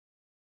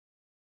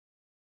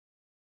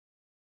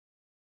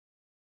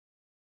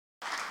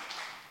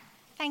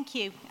Thank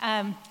you,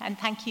 and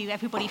thank you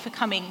everybody for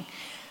coming.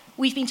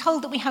 We've been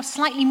told that we have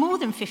slightly more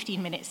than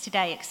 15 minutes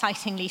today,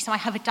 excitingly, so I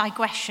have a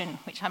digression,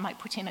 which I might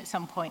put in at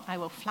some point. I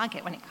will flag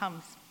it when it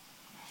comes.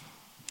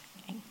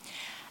 Okay.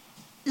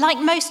 Like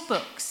most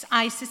books,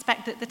 I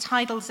suspect that the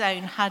Tidal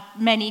Zone had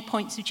many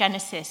points of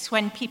genesis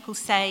when people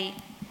say,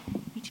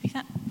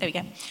 there we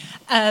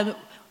go.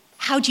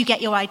 How do you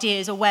get your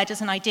ideas, or where does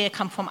an idea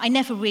come from? I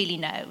never really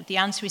know. The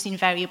answer is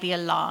invariably a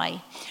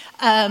lie.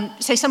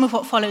 So some of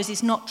what follows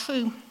is not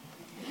true.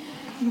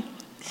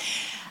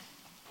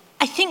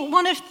 I think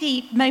one of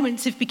the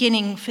moments of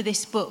beginning for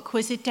this book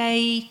was a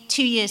day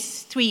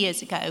 3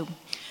 years ago.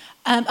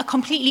 A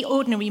completely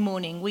ordinary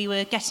morning. We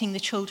were getting the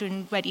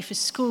children ready for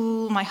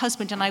school. My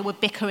husband and I were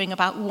bickering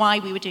about why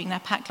we were doing their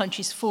packed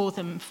lunches for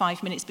them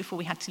 5 minutes before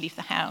we had to leave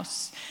the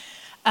house.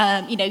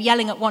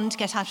 Yelling at one to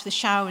get out of the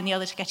shower and the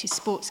other to get his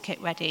sports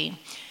kit ready.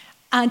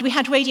 And we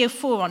had Radio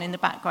 4 on in the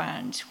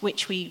background,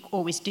 which we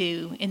always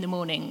do in the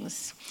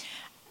mornings.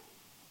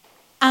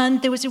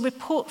 And there was a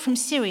report from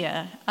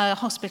Syria. A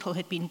hospital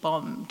had been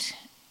bombed.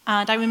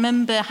 And I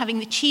remember having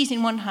the cheese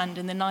in one hand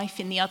and the knife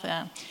in the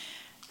other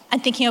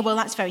and thinking, oh, well,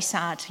 that's very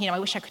sad. I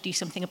wish I could do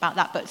something about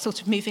that, but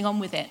sort of moving on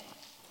with it.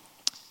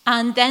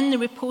 And then the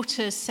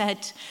reporter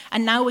said,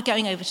 and now we're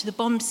going over to the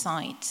bomb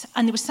site.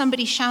 And there was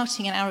somebody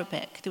shouting in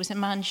Arabic. There was a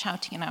man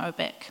shouting in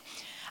Arabic.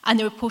 And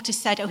the reporter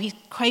said, oh, he's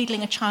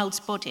cradling a child's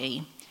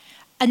body.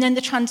 And then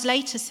the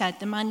translator said,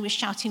 the man was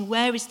shouting,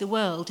 where is the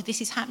world? This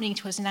is happening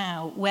to us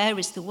now. Where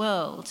is the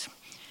world?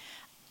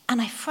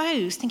 And I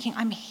froze, thinking,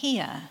 I'm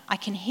here. I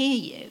can hear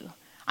you.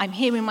 I'm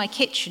here in my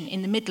kitchen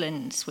in the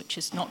Midlands, which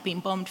has not been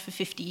bombed for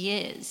 50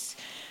 years.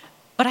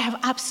 But I have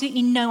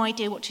absolutely no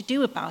idea what to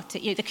do about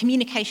it. The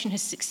communication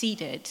has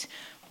succeeded.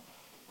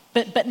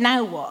 But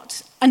now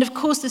what? And of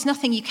course, there's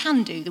nothing you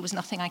can do. There was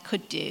nothing I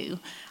could do.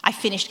 I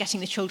finished getting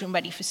the children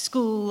ready for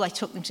school. I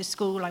took them to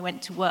school. I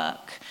went to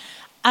work.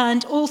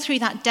 And all through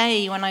that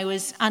day, when I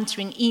was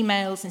answering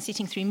emails and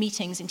sitting through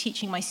meetings and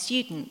teaching my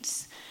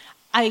students,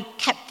 I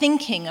kept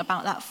thinking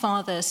about that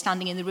father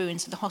standing in the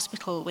ruins of the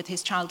hospital with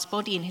his child's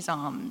body in his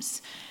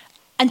arms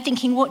and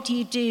thinking, what do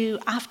you do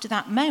after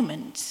that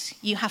moment?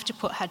 You have to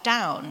put her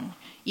down.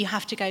 You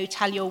have to go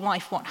tell your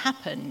wife what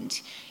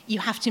happened. You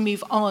have to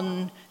move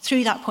on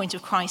through that point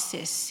of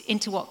crisis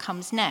into what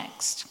comes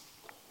next.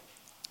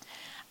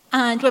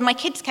 And when my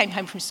kids came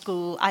home from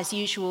school, as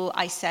usual,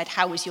 I said,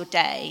 how was your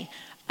day?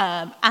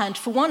 And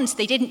for once,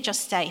 they didn't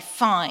just say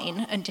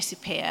fine and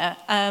disappear.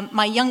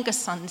 My younger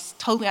sons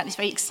told me about this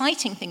very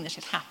exciting thing that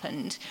had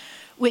happened,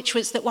 which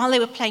was that while they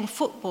were playing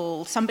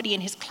football, somebody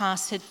in his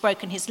class had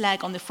broken his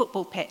leg on the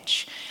football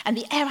pitch, and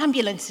the air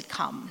ambulance had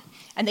come.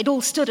 And they'd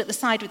all stood at the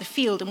side of the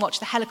field and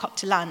watched the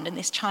helicopter land and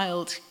this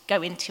child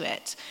go into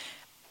it.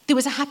 There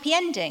was a happy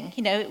ending.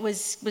 It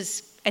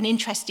was an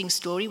interesting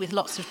story with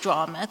lots of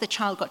drama. The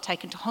child got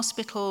taken to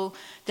hospital,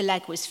 the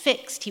leg was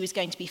fixed, he was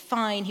going to be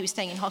fine, he was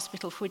staying in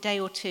hospital for a day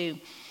or two.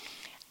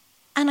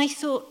 And I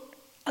thought,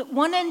 at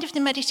one end of the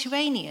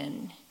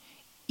Mediterranean,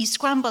 you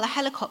scramble a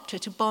helicopter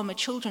to bomb a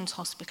children's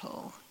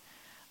hospital.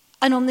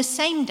 And on the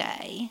same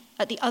day,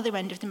 at the other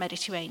end of the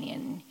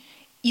Mediterranean,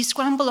 you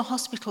scramble a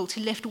hospital to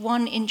lift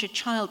one injured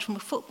child from a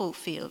football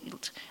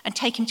field and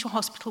take him to a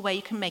hospital where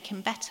you can make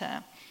him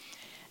better.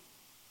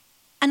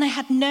 And I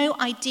had no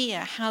idea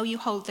how you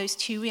hold those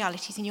two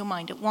realities in your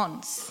mind at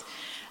once.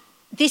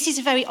 This is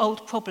a very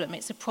old problem.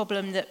 It's a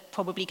problem that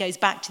probably goes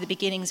back to the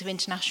beginnings of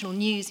international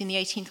news in the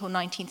 18th or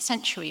 19th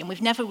century, and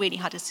we've never really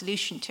had a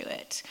solution to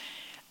it.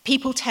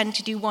 People tend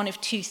to do one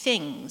of two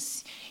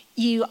things.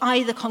 You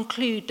either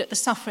conclude that the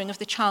suffering of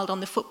the child on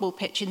the football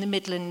pitch in the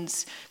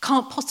Midlands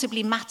can't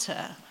possibly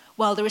matter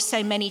while there are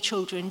so many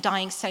children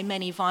dying so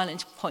many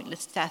violent,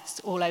 pointless deaths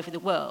all over the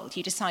world.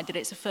 You decide that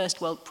it's a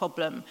first world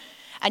problem.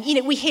 And,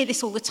 we hear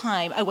this all the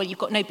time. Oh, well, you've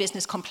got no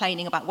business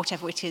complaining about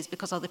whatever it is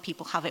because other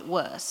people have it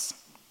worse.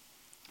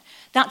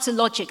 That's a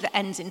logic that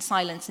ends in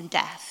silence and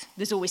death.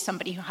 There's always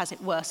somebody who has it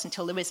worse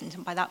until there isn't,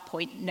 and by that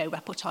point, no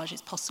reportage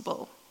is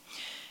possible.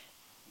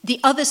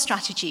 The other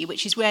strategy,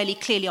 which is rarely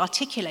clearly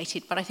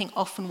articulated, but I think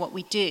often what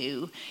we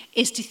do,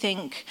 is to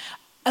think,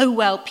 oh,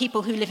 well,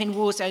 people who live in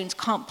war zones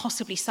can't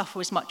possibly suffer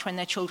as much when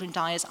their children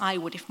die as I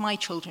would if my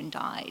children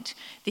died.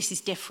 This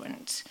is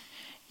different.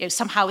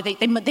 Somehow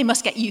they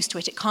must get used to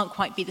it. It can't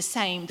quite be the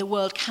same. The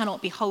world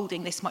cannot be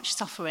holding this much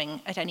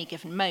suffering at any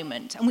given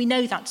moment. And we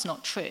know that's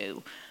not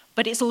true.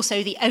 But it's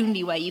also the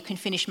only way you can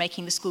finish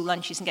making the school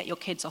lunches and get your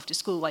kids off to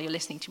school while you're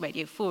listening to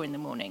Radio 4 in the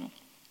morning.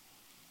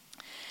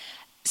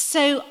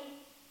 So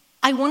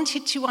I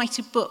wanted to write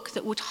a book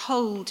that would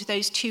hold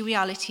those two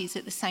realities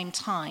at the same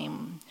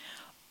time.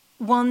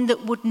 One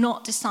that would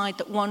not decide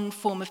that one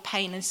form of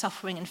pain and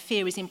suffering and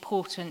fear is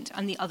important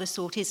and the other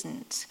sort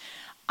isn't.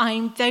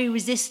 I'm very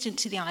resistant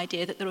to the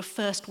idea that there are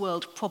first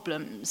world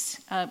problems.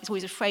 It's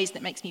always a phrase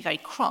that makes me very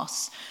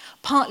cross,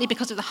 partly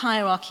because of the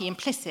hierarchy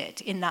implicit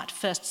in that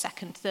first,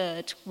 second,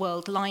 third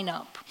world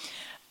lineup,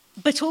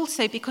 but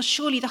also because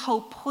surely the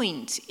whole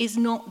point is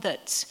not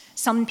that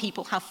some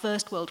people have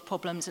first world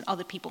problems and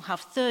other people have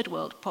third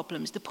world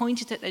problems. The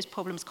point is that those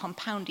problems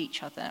compound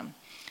each other.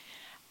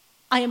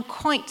 I am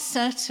quite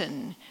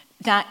certain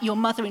that your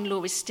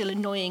mother-in-law is still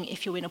annoying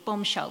if you're in a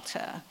bomb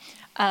shelter,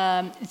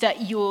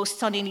 that your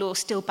son-in-law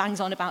still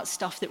bangs on about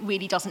stuff that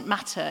really doesn't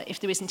matter if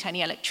there isn't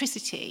any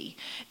electricity,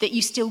 that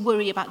you still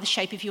worry about the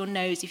shape of your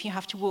nose if you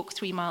have to walk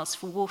 3 miles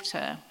for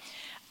water.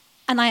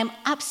 And I am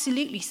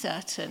absolutely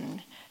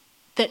certain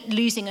that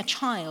losing a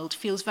child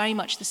feels very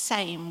much the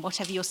same,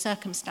 whatever your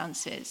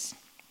circumstances.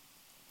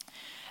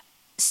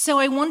 So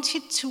I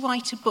wanted to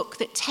write a book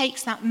that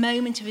takes that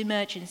moment of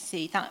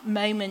emergency, that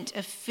moment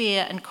of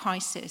fear and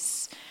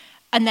crisis,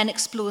 and then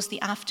explores the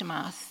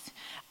aftermath.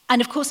 And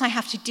of course I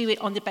have to do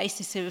it on the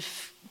basis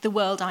of the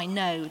world I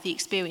know, the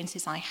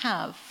experiences I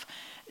have.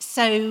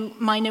 So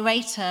my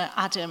narrator,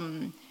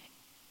 Adam,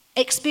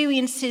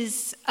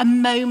 experiences a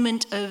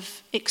moment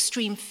of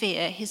extreme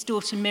fear. His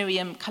daughter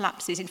Miriam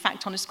collapses, in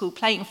fact, on a school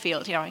playing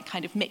field. Here I'm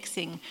kind of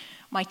mixing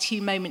my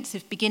two moments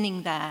of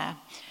beginning there.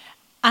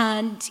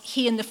 And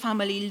he and the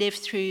family live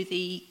through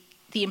the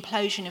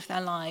implosion of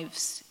their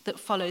lives that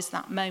follows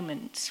that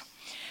moment.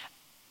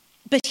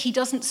 But he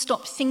doesn't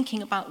stop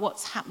thinking about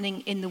what's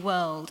happening in the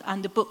world,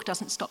 and the book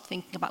doesn't stop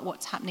thinking about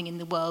what's happening in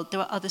the world. There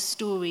are other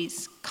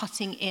stories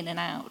cutting in and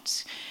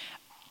out.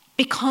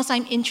 Because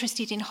I'm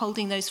interested in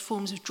holding those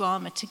forms of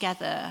drama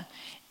together,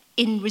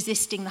 in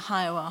resisting the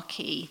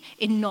hierarchy,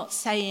 in not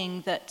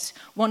saying that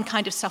one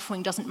kind of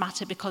suffering doesn't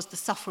matter because the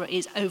sufferer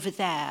is over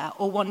there,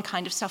 or one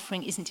kind of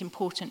suffering isn't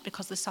important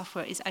because the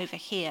sufferer is over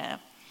here.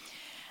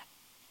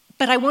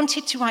 But I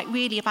wanted to write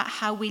really about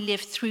how we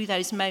live through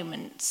those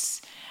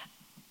moments.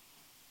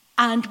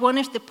 And one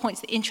of the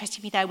points that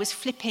interested me there was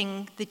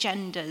flipping the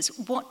genders.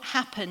 What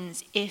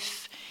happens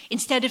if,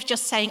 instead of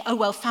just saying, oh,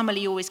 well,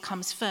 family always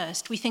comes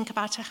first, we think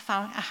about a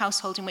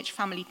household in which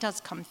family does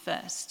come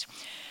first.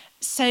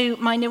 So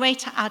my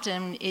narrator,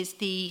 Adam, is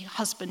the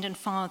husband and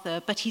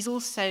father, but he's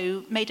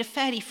also made a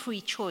fairly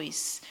free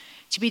choice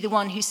to be the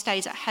one who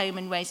stays at home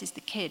and raises the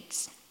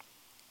kids.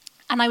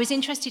 And I was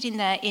interested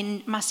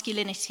in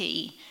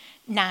masculinity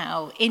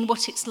now, in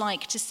what it's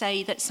like to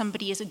say that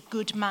somebody is a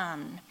good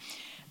man.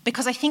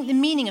 Because I think the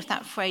meaning of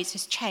that phrase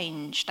has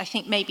changed. I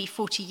think maybe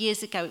 40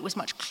 years ago it was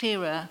much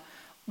clearer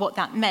what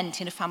that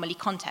meant in a family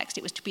context.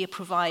 It was to be a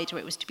provider,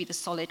 it was to be the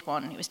solid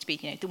one, it was to be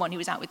the one who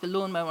was out with the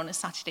lawnmower on a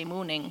Saturday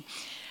morning.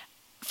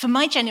 For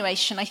my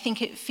generation, I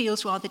think it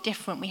feels rather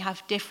different. We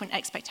have different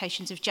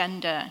expectations of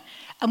gender,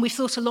 and we've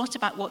thought a lot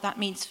about what that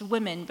means for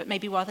women, but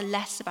maybe rather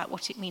less about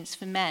what it means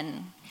for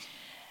men.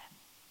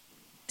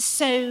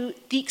 So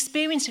the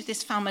experience of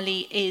this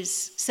family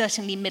is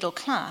certainly middle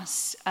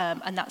class,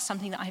 and that's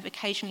something that I've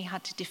occasionally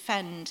had to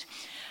defend.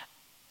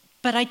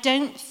 But I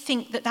don't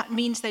think that that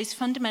means those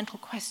fundamental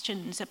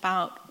questions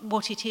about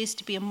what it is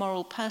to be a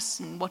moral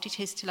person, what it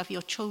is to love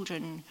your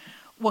children,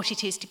 what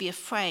it is to be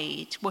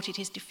afraid, what it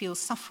is to feel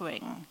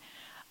suffering,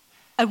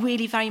 are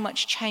really very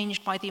much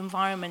changed by the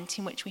environment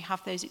in which we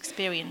have those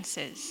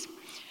experiences.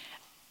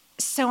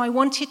 So I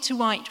wanted to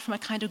write from a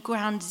kind of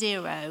ground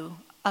zero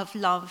of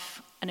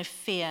love and of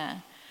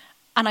fear,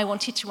 and I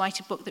wanted to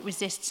write a book that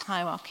resists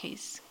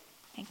hierarchies.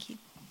 Thank you.